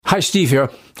Hi, Steve here.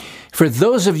 For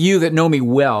those of you that know me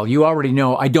well, you already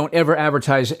know I don't ever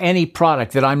advertise any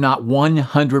product that I'm not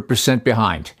 100%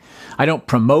 behind. I don't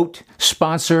promote,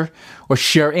 sponsor, or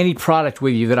share any product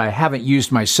with you that I haven't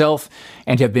used myself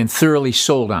and have been thoroughly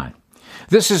sold on.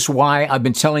 This is why I've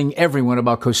been telling everyone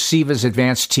about Cosiva's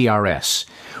Advanced TRS.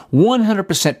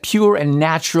 100% pure and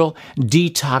natural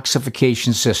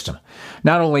detoxification system.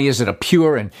 Not only is it a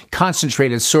pure and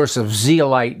concentrated source of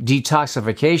zeolite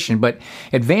detoxification, but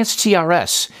Advanced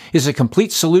TRS is a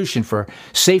complete solution for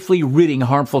safely ridding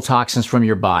harmful toxins from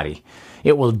your body.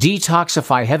 It will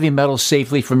detoxify heavy metals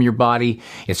safely from your body.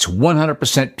 It's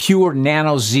 100% pure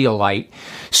nano zeolite,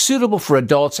 suitable for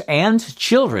adults and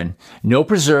children. No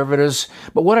preservatives.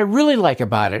 But what I really like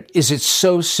about it is it's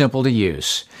so simple to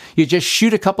use. You just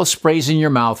shoot a couple sprays in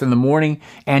your mouth in the morning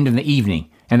and in the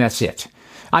evening, and that's it.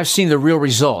 I've seen the real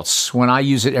results when I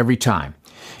use it every time.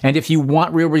 And if you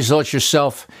want real results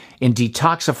yourself in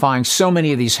detoxifying so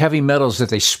many of these heavy metals that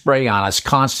they spray on us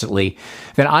constantly,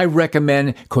 then I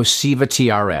recommend Cosiva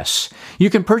TRS. You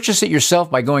can purchase it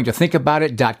yourself by going to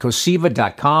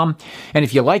thinkaboutit.cosiva.com. And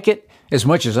if you like it as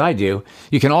much as I do,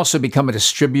 you can also become a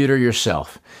distributor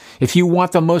yourself. If you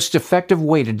want the most effective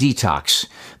way to detox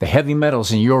the heavy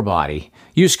metals in your body,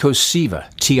 use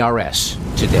Cosiva TRS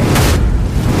today.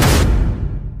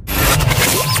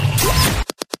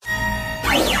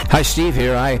 Hi, Steve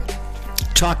here. I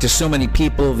talk to so many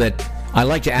people that I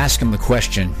like to ask them the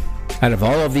question, out of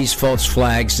all of these false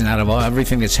flags and out of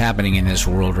everything that's happening in this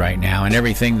world right now and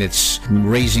everything that's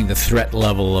raising the threat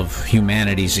level of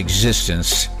humanity's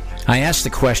existence, I ask the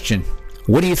question,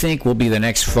 what do you think will be the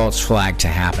next false flag to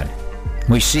happen?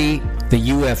 We see the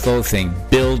UFO thing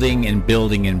building and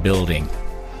building and building.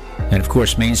 And of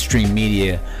course, mainstream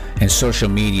media and social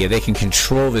media, they can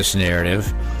control this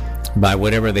narrative by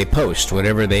whatever they post,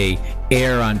 whatever they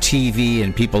air on TV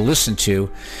and people listen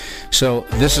to. So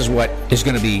this is what is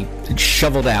going to be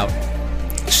shoveled out,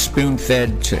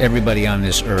 spoon-fed to everybody on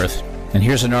this earth. And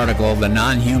here's an article, The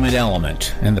Non-Human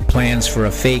Element and the Plans for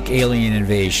a Fake Alien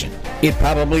Invasion. It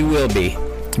probably will be,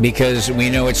 because we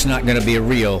know it's not going to be a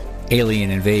real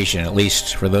alien invasion, at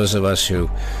least for those of us who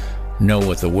know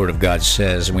what the Word of God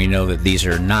says. We know that these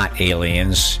are not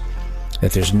aliens,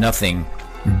 that there's nothing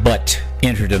but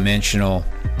interdimensional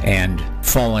and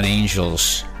fallen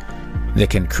angels that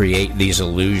can create these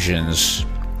illusions.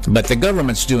 But the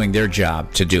government's doing their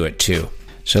job to do it too.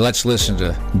 So let's listen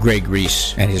to Greg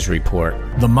Reese and his report.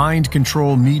 The mind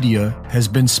control media has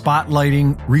been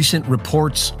spotlighting recent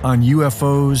reports on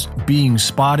UFOs being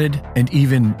spotted and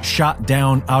even shot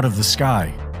down out of the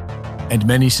sky. And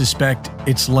many suspect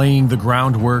it's laying the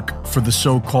groundwork for the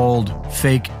so-called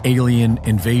fake alien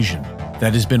invasion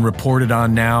that has been reported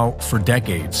on now for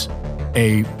decades.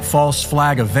 A false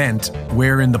flag event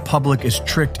wherein the public is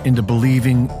tricked into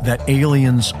believing that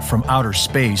aliens from outer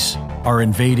space are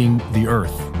invading the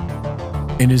Earth.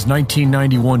 In his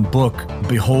 1991 book,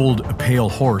 Behold a Pale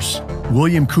Horse,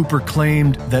 William Cooper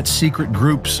claimed that secret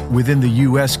groups within the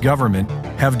U.S. government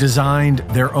have designed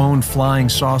their own flying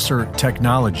saucer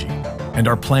technology and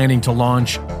are planning to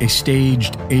launch a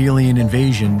staged alien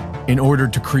invasion in order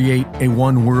to create a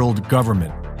one-world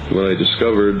government. What I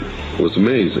discovered was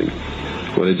amazing.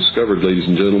 What I discovered, ladies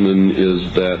and gentlemen,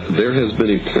 is that there has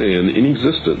been a plan in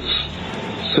existence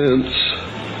since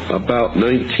about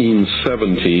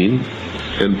 1917,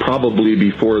 and probably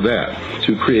before that,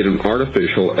 to create an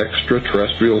artificial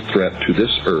extraterrestrial threat to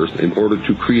this Earth in order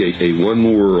to create a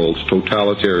one-world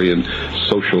totalitarian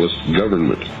socialist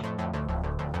government.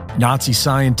 Nazi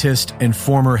scientist and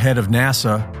former head of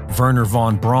NASA, Wernher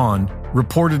von Braun,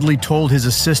 reportedly told his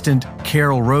assistant,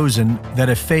 Carol Rosen, that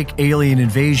a fake alien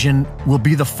invasion will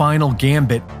be the final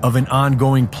gambit of an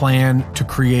ongoing plan to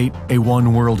create a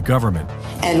one-world government.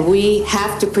 And we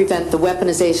have to prevent the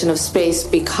weaponization of space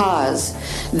because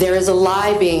there is a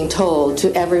lie being told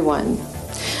to everyone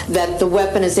that the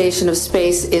weaponization of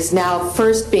space is now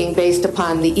first being based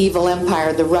upon the evil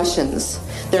empire, the Russians.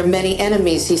 There are many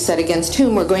enemies, he said, against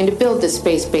whom we're going to build this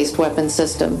space-based weapon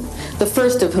system. The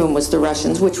first of whom was the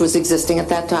Russians, which was existing at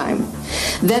that time.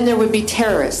 Then there would be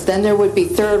terrorists. Then there would be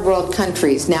third world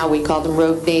countries. Now we call them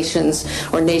rogue nations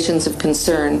or nations of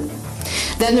concern.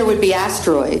 Then there would be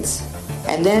asteroids.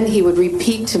 And then he would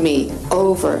repeat to me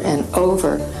over and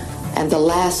over, and the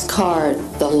last card,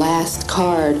 the last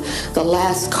card, the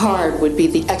last card would be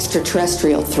the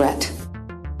extraterrestrial threat.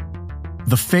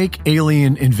 The fake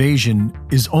alien invasion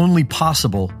is only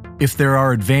possible if there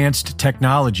are advanced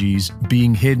technologies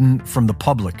being hidden from the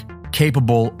public,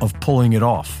 capable of pulling it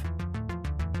off.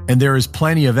 And there is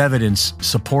plenty of evidence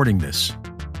supporting this,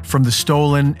 from the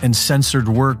stolen and censored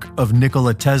work of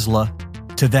Nikola Tesla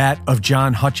to that of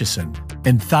John Hutchison,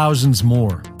 and thousands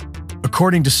more.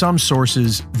 According to some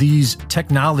sources, these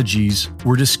technologies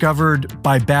were discovered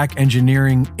by back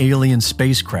engineering alien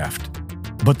spacecraft.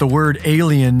 But the word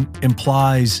alien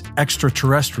implies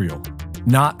extraterrestrial,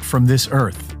 not from this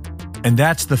Earth. And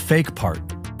that's the fake part,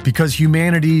 because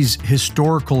humanity's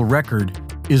historical record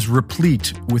is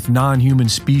replete with non-human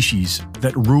species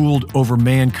that ruled over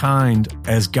mankind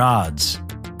as gods.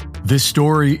 This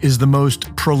story is the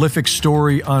most prolific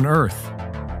story on Earth.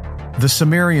 The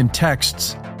Sumerian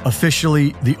texts,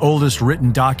 officially the oldest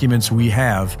written documents we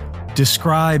have,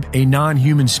 describe a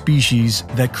non-human species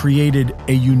that created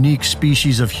a unique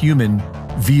species of human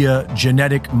via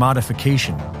genetic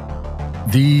modification.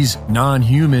 These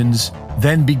non-humans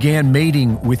then began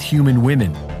mating with human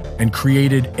women and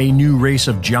created a new race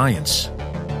of giants.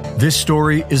 This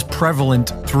story is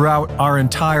prevalent throughout our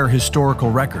entire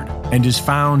historical record and is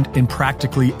found in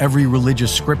practically every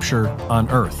religious scripture on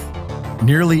Earth.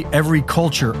 Nearly every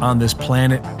culture on this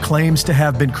planet claims to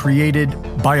have been created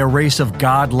by a race of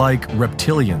godlike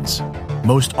reptilians,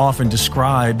 most often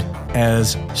described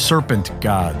as serpent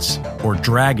gods or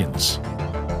dragons.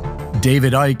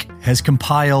 David Icke has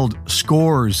compiled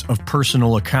scores of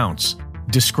personal accounts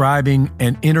describing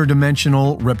an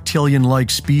interdimensional reptilian-like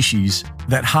species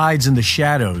that hides in the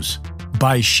shadows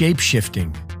by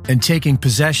shape-shifting and taking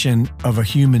possession of a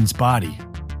human's body.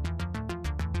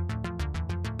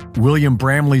 William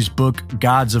Bramley's book,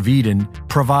 Gods of Eden,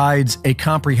 provides a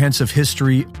comprehensive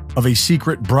history of a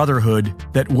secret brotherhood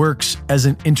that works as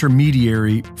an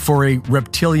intermediary for a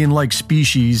reptilian-like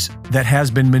species that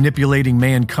has been manipulating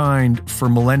mankind for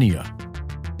millennia.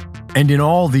 And in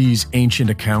all these ancient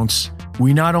accounts,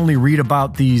 we not only read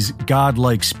about these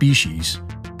godlike species,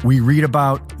 we read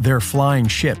about their flying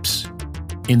ships.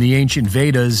 In the ancient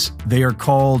Vedas, they are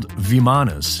called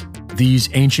Vimanas. These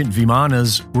ancient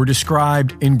Vimanas were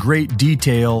described in great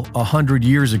detail 100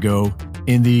 years ago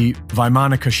in the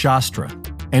Vaimanika Shastra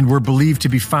and were believed to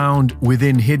be found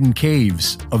within hidden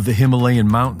caves of the Himalayan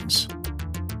mountains,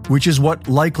 which is what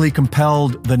likely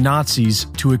compelled the Nazis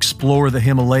to explore the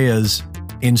Himalayas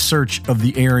in search of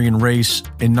the Aryan race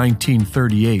in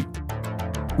 1938.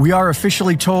 We are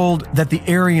officially told that the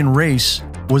Aryan race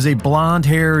was a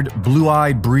blonde-haired,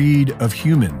 blue-eyed breed of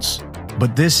humans,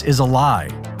 but this is a lie.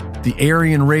 The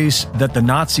Aryan race that the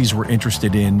Nazis were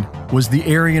interested in was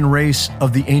the Aryan race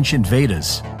of the ancient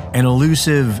Vedas, an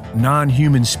elusive,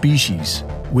 non-human species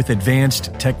with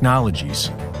advanced technologies.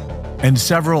 And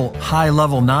several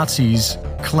high-level Nazis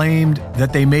claimed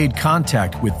that they made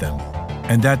contact with them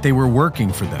and that they were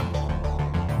working for them.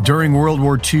 During World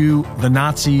War II, the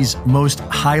Nazis' most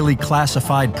highly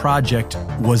classified project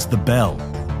was the Bell,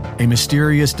 a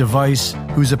mysterious device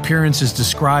whose appearance is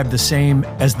described the same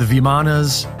as the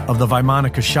Vimanas of the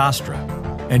Vaimanika Shastra,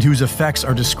 and whose effects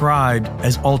are described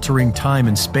as altering time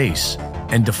and space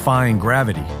and defying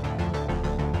gravity.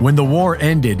 When the war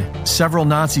ended, several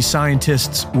Nazi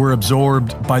scientists were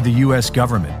absorbed by the US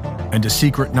government, and a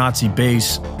secret Nazi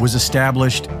base was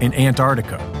established in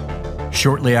Antarctica.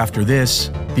 Shortly after this,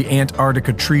 the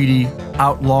Antarctica Treaty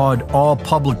outlawed all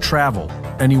public travel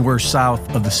anywhere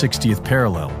south of the 60th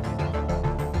parallel.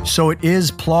 So it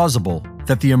is plausible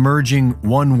that the emerging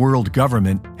one world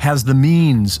government has the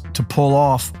means to pull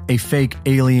off a fake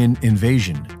alien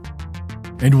invasion.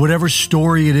 And whatever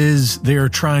story it is they are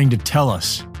trying to tell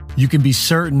us, you can be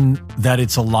certain that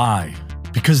it's a lie,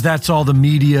 because that's all the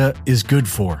media is good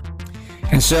for.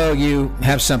 And so you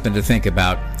have something to think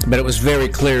about. But it was very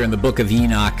clear in the book of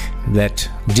Enoch that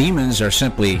demons are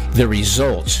simply the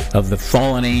result of the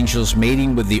fallen angels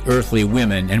mating with the earthly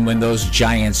women. And when those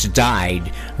giants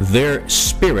died, their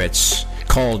spirits,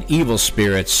 called evil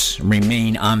spirits,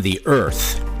 remain on the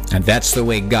earth. And that's the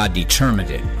way God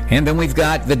determined it. And then we've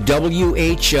got the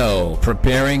WHO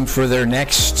preparing for their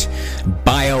next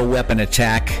bioweapon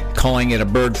attack, calling it a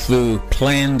bird flu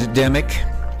plandemic.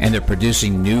 And they're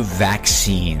producing new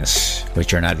vaccines,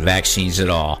 which are not vaccines at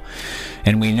all.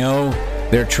 And we know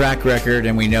their track record,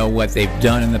 and we know what they've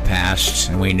done in the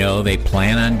past, and we know they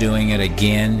plan on doing it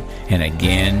again and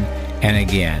again and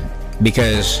again,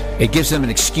 because it gives them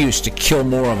an excuse to kill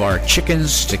more of our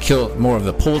chickens, to kill more of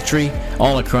the poultry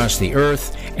all across the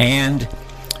earth, and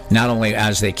not only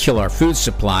as they kill our food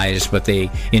supplies, but they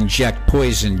inject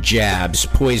poison jabs,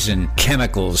 poison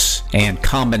chemicals, and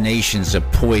combinations of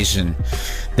poison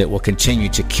that will continue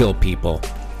to kill people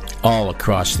all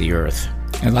across the earth.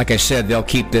 And like I said, they'll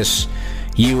keep this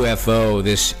UFO,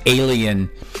 this alien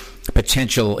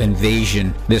potential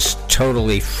invasion, this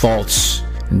totally false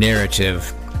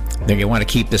narrative They want to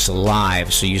keep this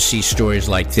alive, so you see stories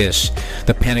like this.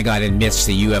 The Pentagon admits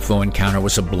the UFO encounter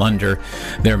was a blunder.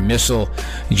 Their missile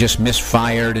just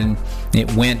misfired and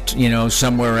it went,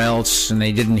 somewhere else, and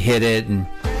they didn't hit it, and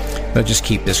they'll just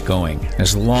keep this going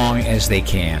as long as they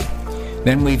can.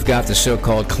 Then we've got the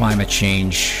so-called climate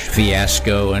change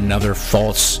fiasco, another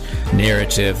false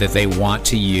narrative that they want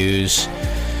to use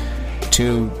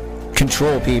to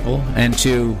control people and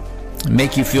to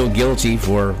make you feel guilty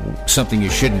for something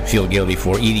you shouldn't feel guilty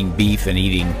for, eating beef and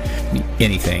eating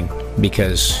anything,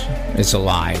 because it's a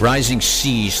lie. Rising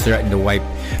seas threaten to wipe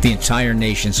the entire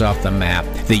nations off the map,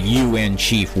 the UN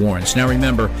chief warns. Now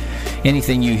remember,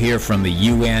 anything you hear from the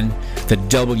UN, the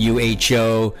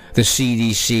WHO, the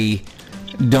CDC,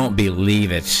 don't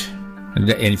believe it.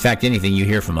 In fact, anything you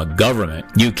hear from a government,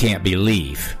 you can't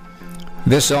believe.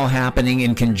 This all happening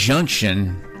in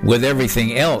conjunction with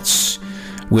everything else,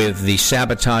 with the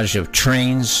sabotage of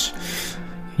trains.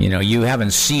 You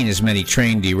haven't seen as many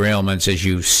train derailments as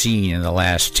you've seen in the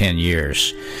last 10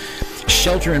 years.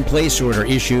 Shelter-in-place order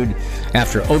issued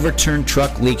after overturned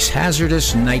truck leaks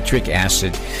hazardous nitric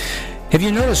acid. Have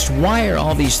you noticed, why are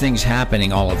all these things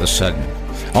happening all of a sudden?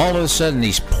 All of a sudden,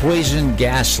 these poison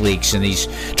gas leaks in these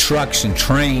trucks and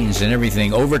trains and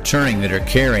everything overturning that are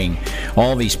carrying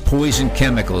all these poison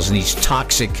chemicals and these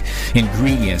toxic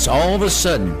ingredients. All of a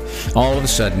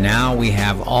sudden, now we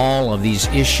have all of these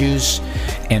issues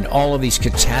and all of these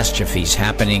catastrophes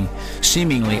happening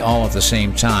seemingly all at the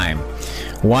same time.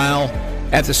 While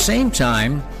at the same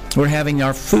time, we're having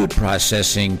our food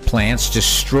processing plants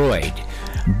destroyed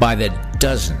by the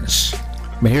dozens.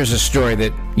 But here's a story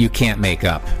that you can't make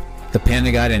up. The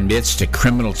Pentagon admits to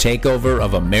criminal takeover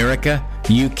of America.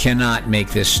 You cannot make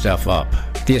this stuff up.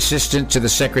 The assistant to the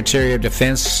Secretary of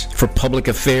Defense for Public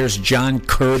Affairs, John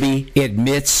Kirby,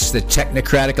 admits the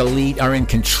technocratic elite are in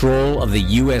control of the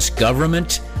U.S.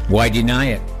 government. Why deny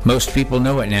it? Most people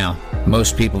know it now.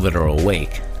 Most people that are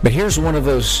awake. But here's one of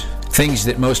those things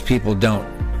that most people don't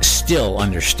still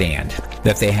understand,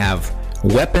 that they have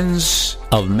weapons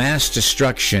of mass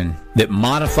destruction that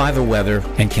modify the weather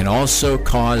and can also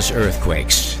cause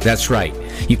earthquakes. That's right.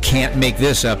 You can't make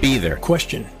this up either.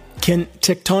 Question: can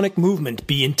tectonic movement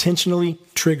be intentionally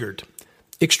triggered?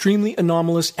 Extremely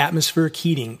anomalous atmospheric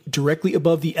heating directly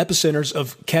above the epicenters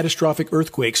of catastrophic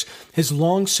earthquakes has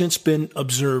long since been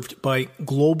observed by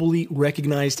globally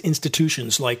recognized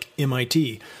institutions like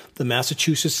MIT, the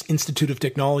Massachusetts Institute of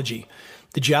Technology.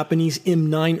 The Japanese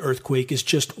M9 earthquake is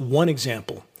just one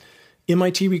example.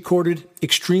 MIT recorded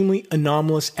extremely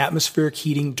anomalous atmospheric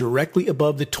heating directly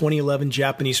above the 2011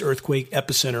 Japanese earthquake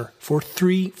epicenter for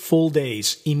 3 full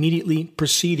days immediately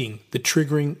preceding the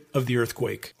triggering of the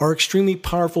earthquake. Are extremely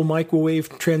powerful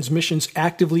microwave transmissions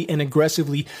actively and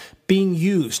aggressively being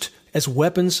used as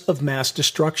weapons of mass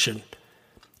destruction?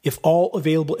 If all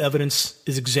available evidence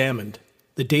is examined,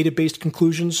 the data-based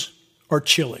conclusions are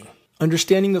chilling.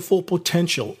 Understanding the full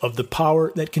potential of the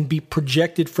power that can be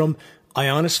projected from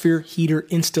ionosphere heater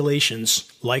installations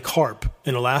like HAARP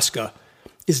in Alaska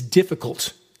is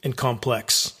difficult and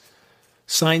complex.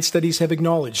 Science studies have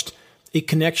acknowledged a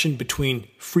connection between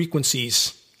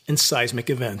frequencies and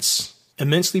seismic events.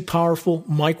 Immensely powerful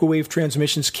microwave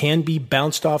transmissions can be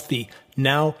bounced off the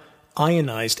now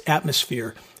ionized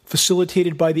atmosphere,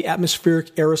 facilitated by the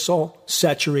atmospheric aerosol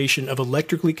saturation of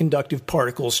electrically conductive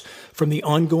particles from the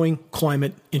ongoing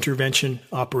climate intervention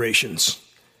operations.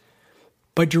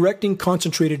 By directing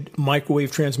concentrated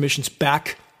microwave transmissions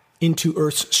back into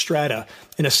Earth's strata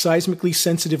in a seismically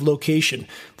sensitive location,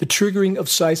 the triggering of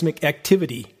seismic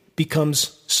activity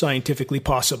becomes scientifically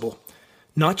possible,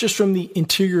 not just from the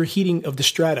interior heating of the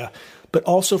strata, but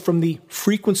also from the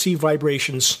frequency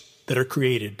vibrations that are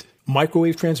created.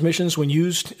 Microwave transmissions, when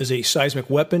used as a seismic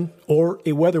weapon or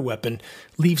a weather weapon,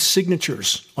 leave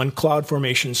signatures on cloud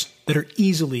formations that are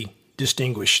easily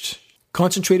distinguished.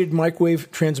 Concentrated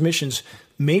microwave transmissions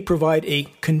may provide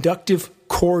a conductive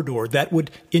corridor that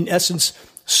would, in essence,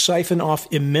 siphon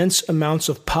off immense amounts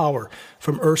of power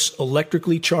from Earth's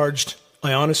electrically charged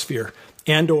ionosphere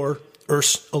and/or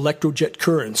Earth's electrojet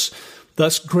currents,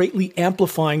 thus greatly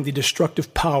amplifying the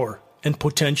destructive power and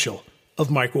potential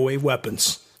of microwave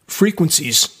weapons.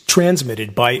 Frequencies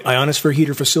transmitted by ionosphere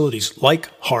heater facilities like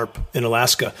HAARP in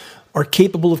Alaska are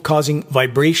capable of causing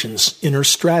vibrations in Earth's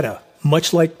strata.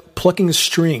 Much like plucking a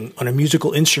string on a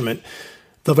musical instrument,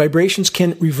 the vibrations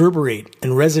can reverberate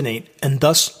and resonate, and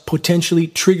thus potentially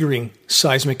triggering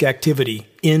seismic activity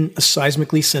in a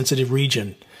seismically sensitive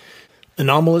region.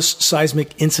 Anomalous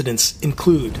seismic incidents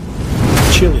include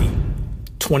Chile,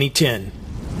 2010,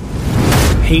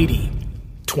 Haiti,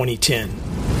 2010,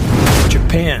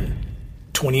 Japan,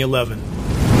 2011,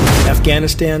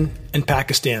 Afghanistan and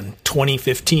Pakistan,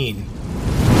 2015.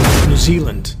 New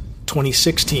Zealand,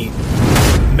 2016.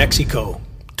 Mexico,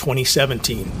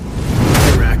 2017.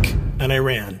 Iraq and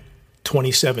Iran,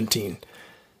 2017.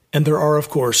 And there are, of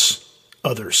course,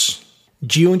 others.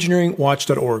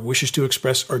 Geoengineeringwatch.org wishes to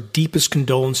express our deepest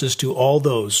condolences to all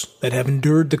those that have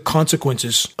endured the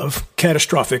consequences of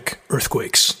catastrophic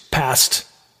earthquakes, past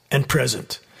and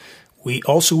present. We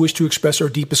also wish to express our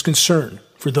deepest concern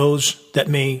for those that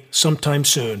may sometime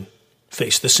soon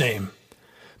face the same.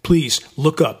 Please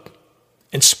look up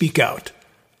and speak out.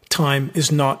 Time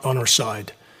is not on our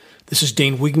side. This is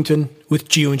Dane Wigington with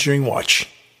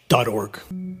Geoengineeringwatch.org.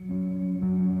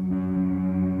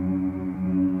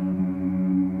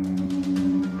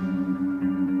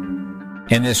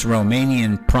 And this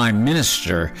Romanian prime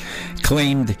minister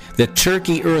claimed the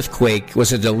Turkey earthquake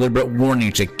was a deliberate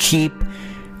warning to keep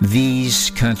these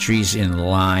countries in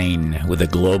line with a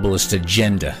globalist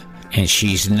agenda. And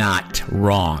she's not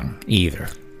wrong either.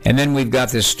 And then we've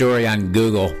got this story on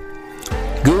Google.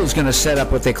 Google's going to set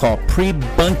up what they call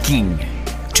pre-bunking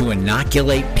to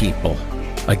inoculate people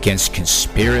against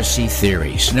conspiracy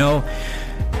theories. No,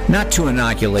 not to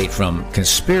inoculate from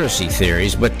conspiracy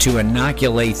theories, but to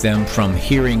inoculate them from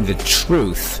hearing the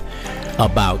truth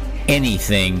about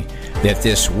anything that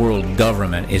this world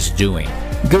government is doing.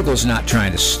 Google's not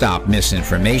trying to stop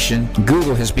misinformation.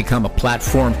 Google has become a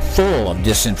platform full of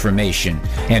disinformation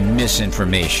and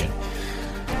misinformation.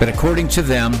 But according to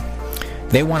them,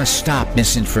 they want to stop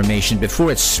misinformation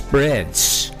before it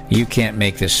spreads. You can't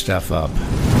make this stuff up.